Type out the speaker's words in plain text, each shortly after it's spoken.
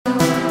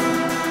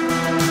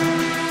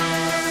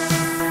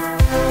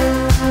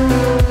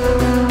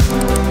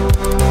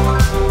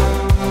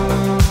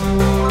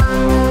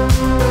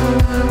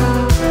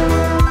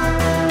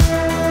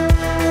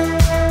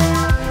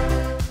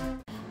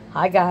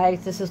Hi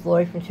guys, this is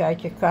Laurie from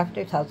Carriere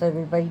Crafters. How's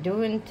everybody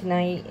doing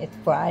tonight? It's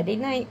Friday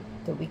night.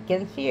 The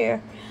weekend's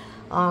here.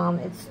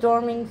 It's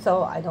storming,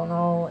 so I don't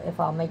know if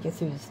I'll make it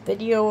through this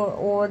video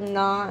or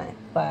not,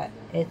 but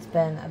it's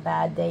been a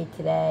bad day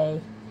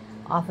today.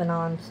 Off and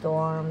on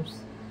storms.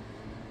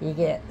 You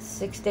get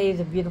 6 days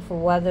of beautiful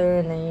weather,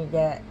 and then you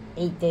get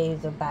 8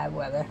 days of bad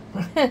weather.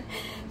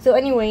 So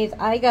anyways,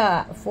 I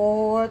got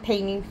 4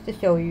 paintings to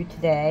show you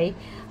today.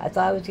 I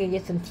thought I was going to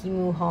get some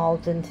Temu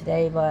hauls in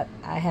today, but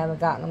I haven't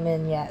gotten them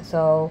in yet.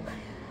 So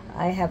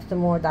I have some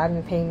more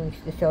diamond paintings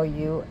to show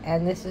you.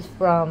 And this is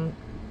from,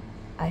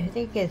 I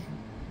think it's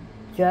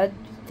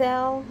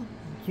gudfel,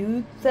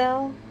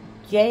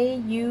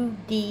 J-U-D-F-E-L.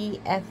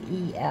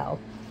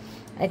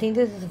 I think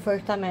this is the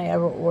first time I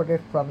ever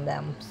ordered from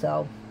them.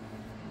 So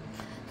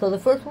the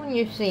first one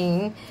you're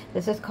seeing,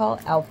 this is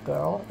called Elf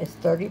Girl. It's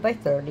 30 by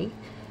 30.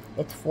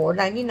 It's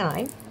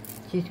 $4.99.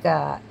 She's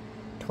got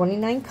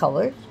 29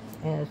 colors,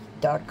 and it's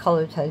dark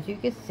colors as you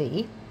can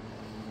see.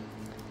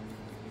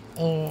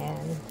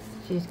 And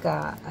she's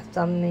got a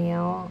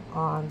thumbnail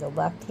on the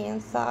left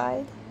hand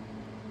side,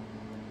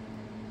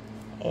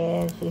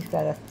 and she's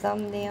got a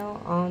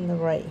thumbnail on the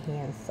right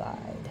hand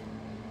side.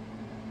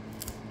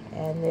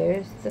 And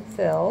there's the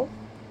fill.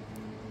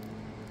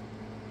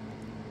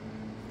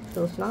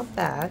 So it's not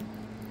bad.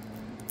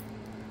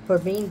 For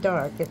being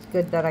dark, it's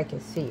good that I can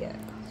see it.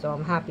 So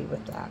I'm happy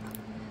with that.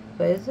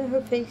 But isn't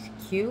her face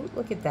cute?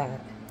 Look at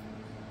that.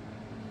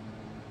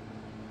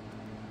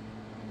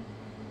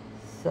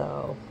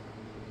 So.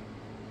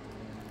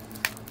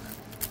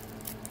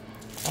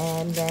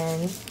 And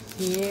then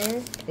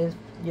here is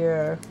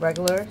your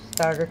regular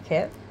starter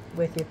kit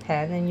with your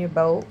pen and your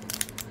boat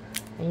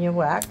and your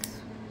wax.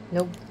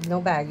 No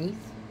baggies.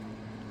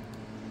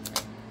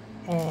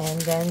 And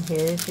then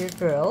here's your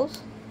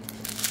girls,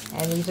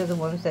 and these are the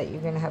ones that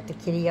you're going to have to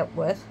kitty up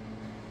with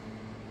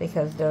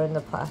because they're in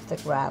the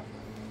plastic wrap.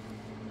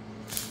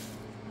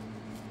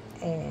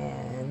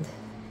 And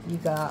you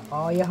got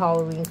all your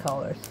Halloween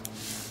colors,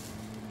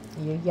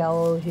 your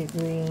yellows, your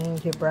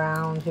greens, your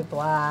browns, your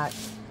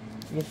blacks,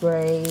 your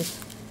grays.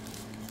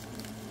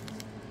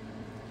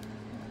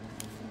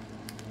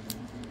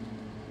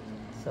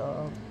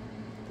 So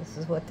this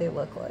is what they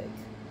look like.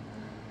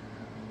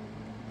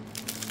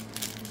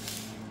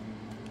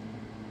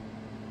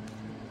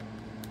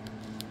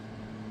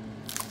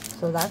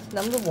 So that's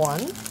number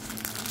 1.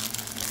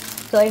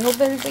 So I hope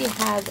everybody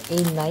has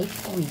a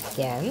nice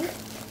weekend.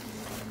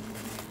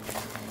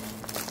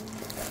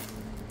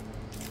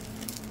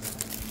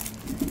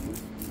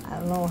 I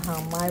don't know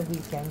how my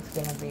weekend's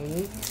gonna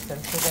be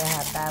since we're gonna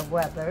have bad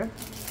weather,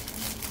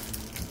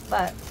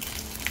 but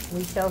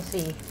we shall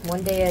see.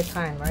 One day at a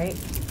time, right?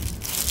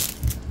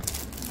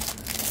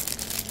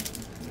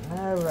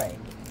 Alright,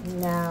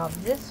 now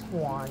this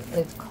one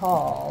is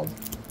called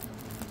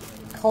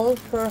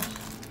Colorful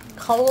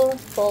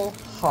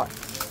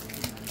Hearts,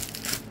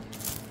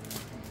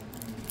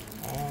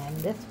 and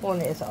this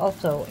one is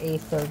also a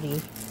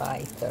 30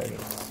 by 30.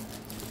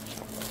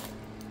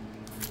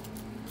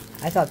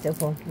 I thought this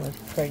one was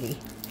pretty.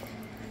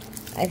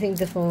 I think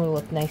this one would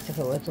look nice if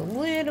it was a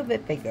little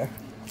bit bigger.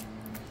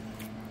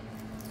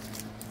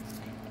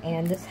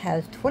 And this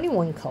has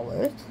 21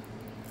 colors,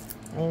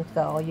 and it's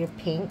got all your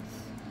pinks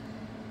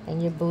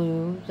and your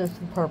blues and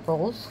some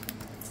purples.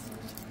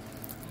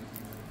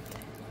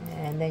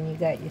 And then you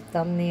got your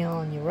thumbnail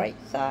on your right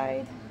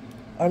side,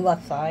 or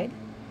left side.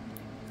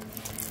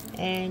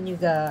 And you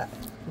got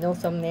no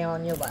thumbnail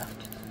on your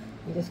left.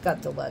 You just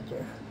got the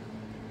ledger.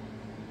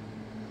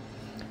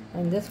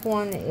 And this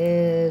one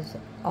is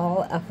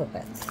all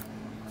alphabets.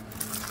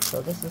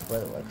 So this is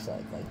what it looks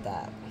like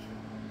that.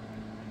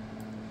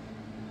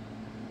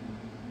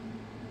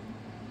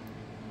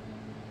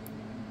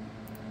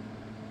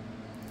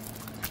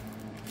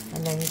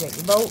 And then you got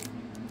your boat.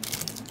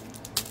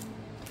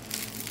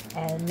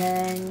 And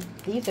then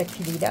these are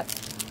kittied up.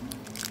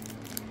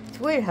 It's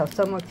weird how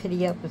some are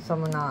kitty up and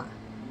some are not.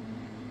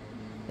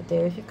 But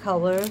there's your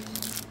colors.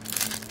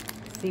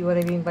 See what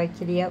I mean by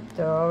kitty up?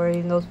 They're already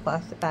in those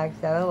plastic bags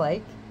that I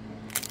like.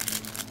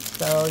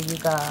 So you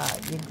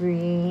got your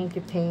greens,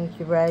 your pinks,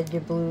 your reds,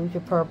 your blues,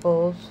 your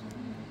purples,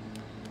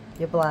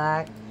 your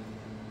black,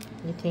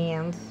 your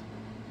tans.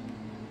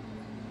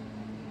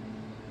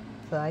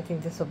 So I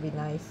think this will be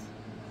nice.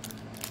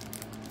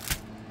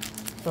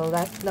 So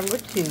that's number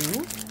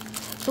 2.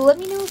 So let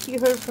me know if you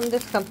heard from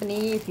this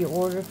company, if you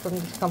ordered from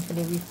this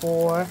company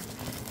before.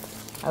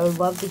 I would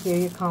love to hear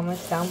your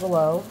comments down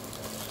below.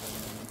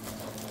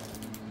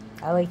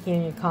 I like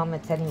hearing your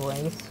comments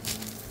anyways.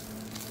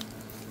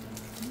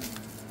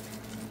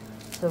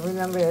 So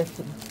remember, it's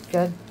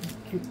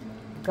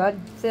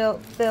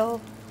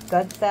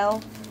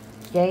gudfel,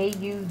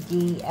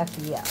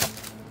 J-U-D-F-E-L.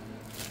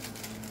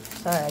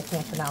 Sorry, I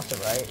can't pronounce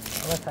it right.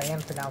 Unless I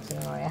am pronouncing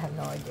it right, I have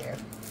no idea.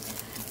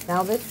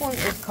 Now this one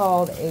is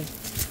called a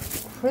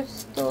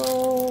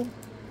Crystal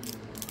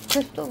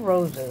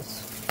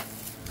Roses.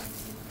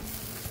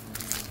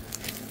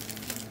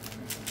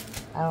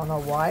 I don't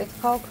know why it's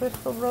called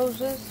Crystal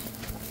Roses.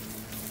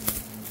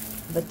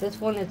 but this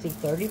one is the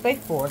 30 by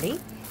 40.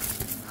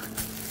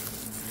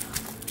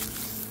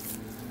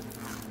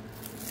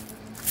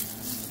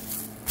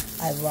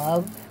 I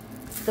love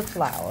the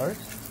flowers,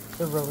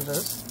 the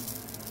roses.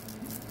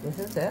 This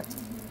is it.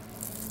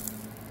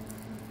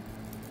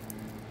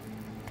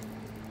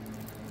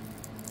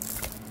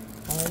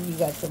 And you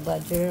got the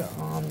ledger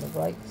on the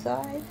right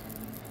side.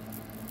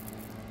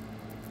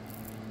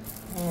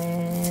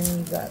 And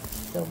you got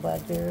the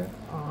ledger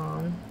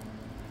on,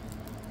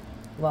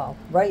 well,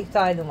 right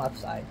side and left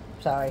side.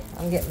 Sorry,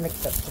 I'm getting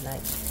mixed up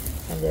tonight.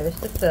 And there's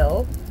the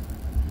fill.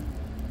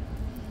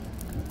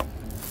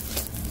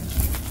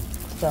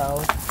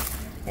 So,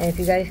 and if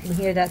you guys can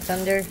hear that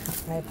thunder,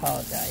 I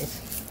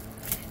apologize.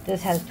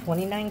 This has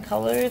 29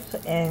 colors,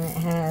 and it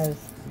has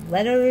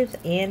letters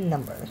and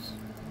numbers.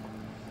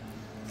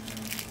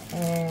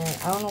 And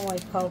I don't know why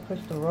it's called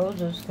Crystal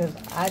Roses, because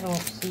I don't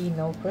see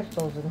no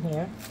crystals in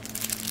here.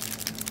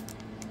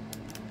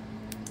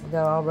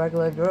 They're all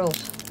regular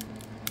drills.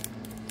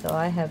 So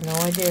I have no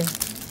idea.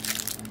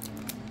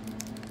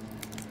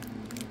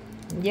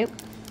 Yep.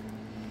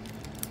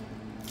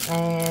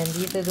 And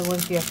these are the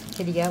ones you have to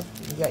kitty up.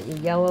 You got your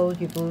yellows,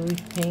 your blues,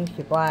 your pinks,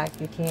 your blacks,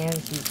 your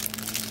tans,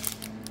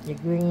 your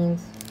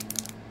greens.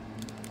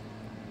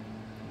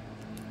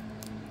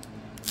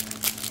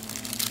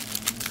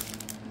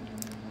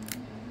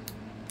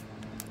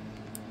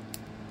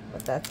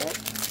 But that's it.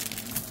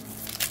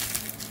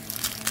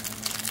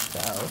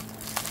 So,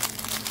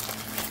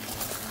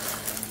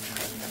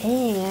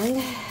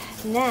 and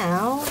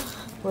now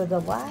for the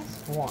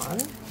last one.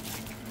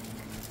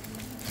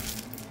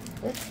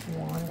 This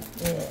one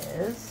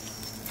is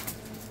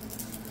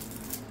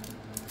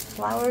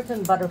Flowers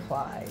and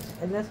Butterflies,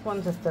 and this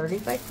one's a 30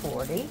 by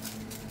 40,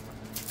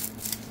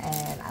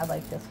 and I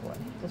like this one.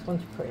 This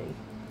one's pretty.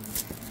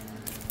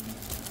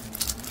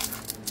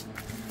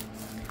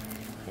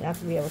 You're not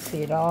gonna be able to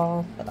see it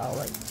all, but I'll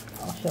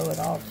show it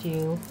all to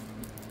you.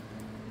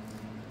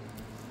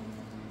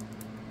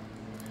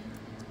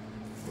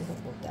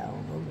 Go down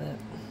a little bit.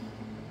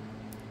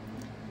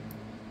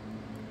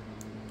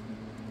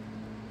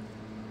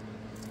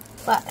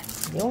 But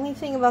the only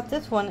thing about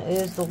this one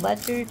is the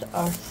ledgers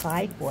are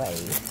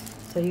sideways.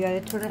 So you gotta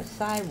turn it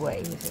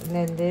sideways, and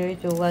then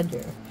there's your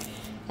ledger.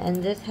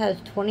 And this has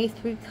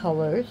 23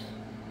 colors.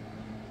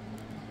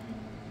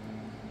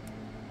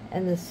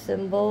 And the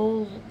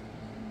symbols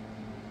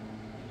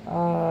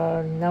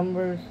are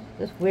numbers,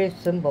 just weird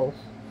symbols.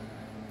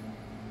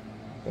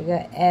 They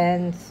got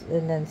ends,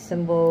 and then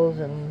symbols,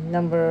 and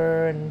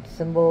number, and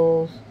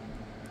symbols.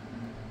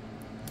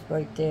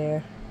 Right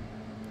there.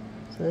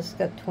 So this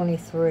got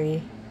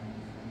 23.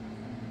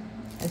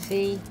 And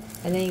see,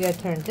 and then you gotta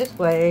turn it this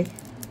way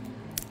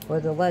for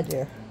the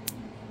ledger.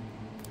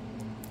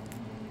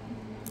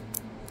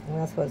 And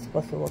that's what it's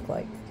supposed to look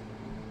like.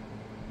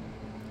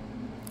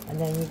 And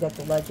then you got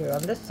the ledger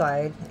on this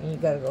side, and you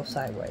gotta go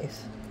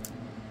sideways.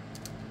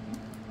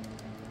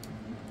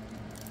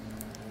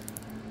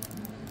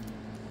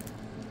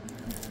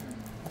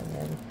 And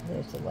then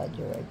there's the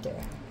ledger right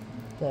there.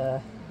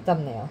 The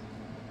thumbnail.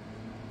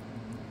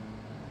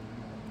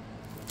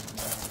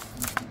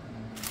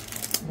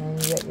 And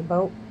then you got your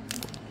boat.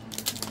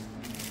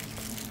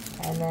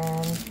 And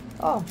then,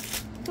 oh,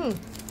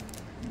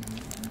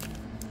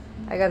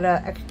 I got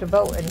an extra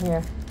boat in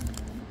here.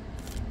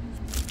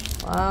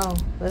 Wow,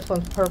 this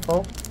one's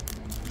purple.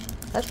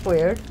 That's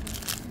weird.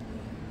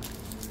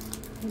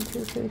 1,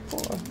 2, 3,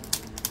 4.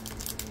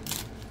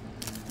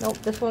 Nope,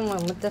 this one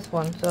went with this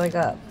one, so I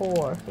got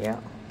 4. Yeah.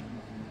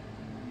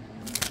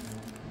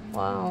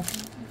 Wow.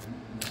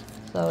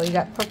 So you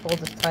got purple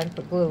this time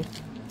for glue.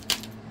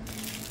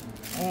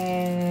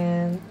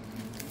 And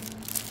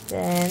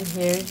then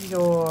here's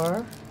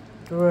your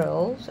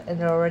drills, and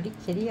they're already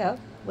kitty up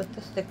with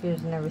the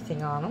stickers and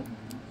everything on them.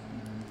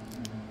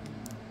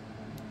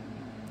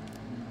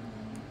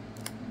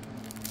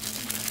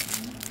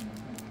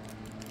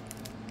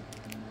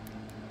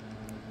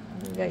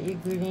 You got your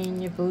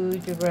green, your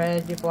blue, your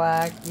red, your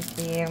black, your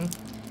tan.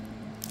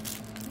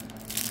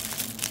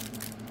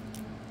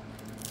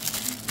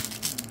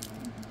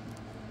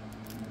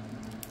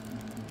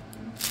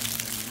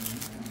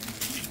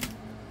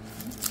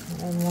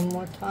 And one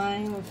more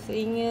time of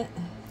seeing it.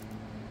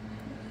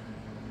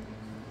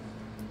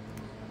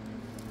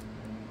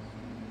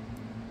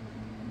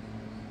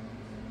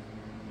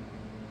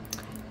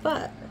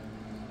 But,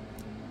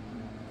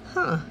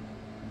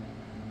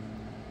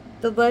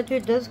 the ledger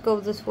does go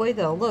this way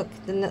though. Look,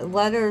 the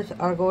letters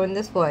are going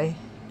this way.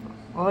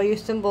 All your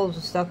symbols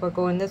and stuff are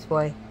going this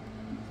way.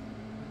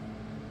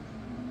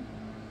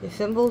 Your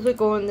symbols are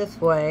going this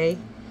way,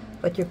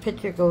 but your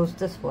picture goes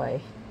this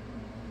way.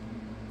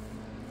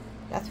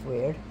 That's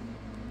weird.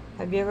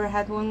 Have you ever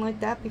had one like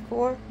that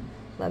before?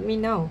 Let me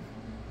know.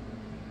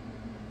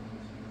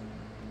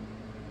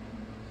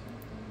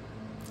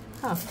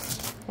 Huh.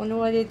 Wonder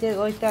why they did it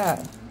like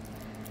that.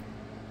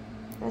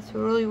 That's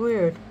really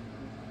weird.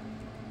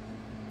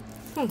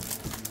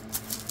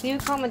 Leave a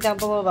comment down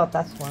below about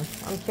this one.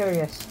 I'm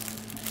curious.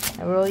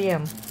 I really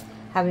am.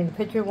 Having the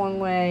picture one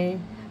way,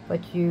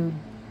 but you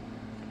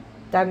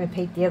diamond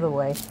paint the other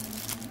way.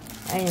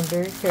 I am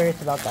very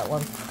curious about that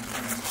one.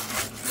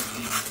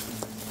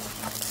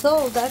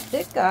 So that's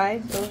it,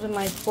 guys. Those are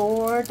my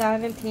 4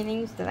 diamond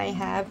paintings that I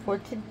have for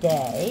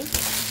today.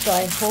 So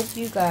I hope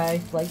you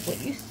guys like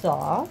what you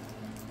saw.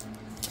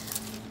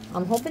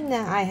 I'm hoping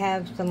that I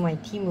have some of my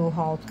Temu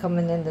hauls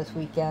coming in this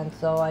weekend,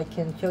 so I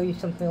can show you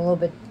something a little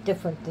bit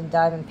different than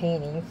diamond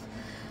paintings.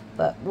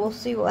 But we'll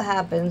see what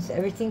happens.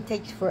 Everything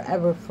takes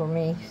forever for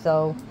me,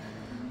 so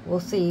we'll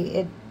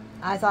see.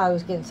 I thought I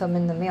was getting some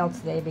in the mail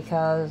today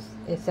because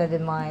it said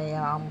in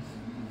my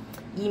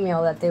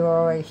email that they were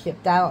already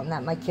shipped out and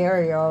that my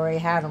carrier already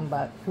had them,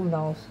 but who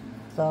knows.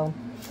 So,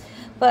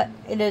 but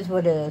it is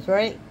what it is,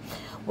 right?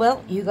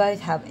 Well, you guys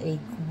have a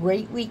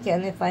great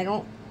weekend if I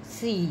don't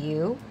see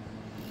you.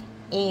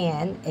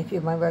 And if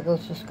you're my regular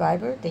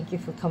subscriber, thank you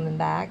for coming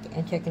back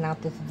and checking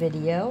out this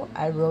video.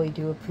 I really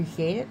do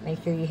appreciate it.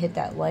 Make sure you hit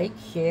that like,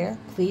 share,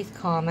 please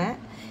comment,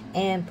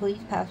 and please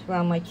pass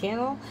around my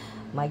channel.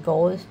 My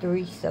goal is to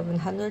reach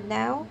 700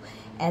 now.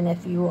 And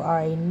if you are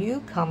a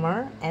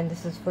newcomer and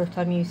this is the first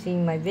time you've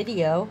seen my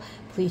video,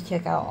 please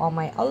check out all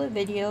my other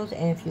videos.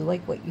 And if you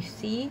like what you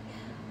see,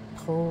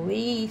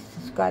 please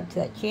subscribe to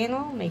that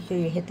channel. Make sure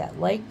you hit that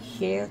like,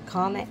 share,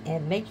 comment,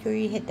 and make sure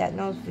you hit that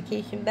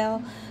notification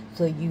bell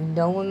so you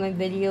know when my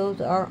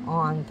videos are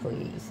on,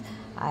 please.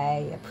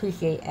 I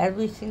appreciate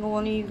every single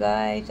one of you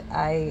guys.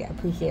 I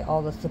appreciate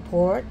all the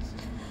supports.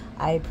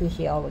 I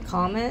appreciate all the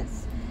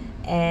comments.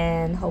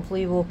 And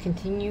hopefully we'll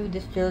continue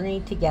this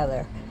journey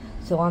together.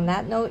 So on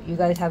that note, you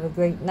guys have a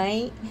great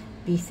night.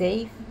 Be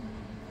safe.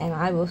 And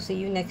I will see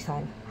you next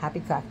time. Happy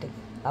crafting.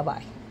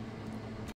 Bye-bye.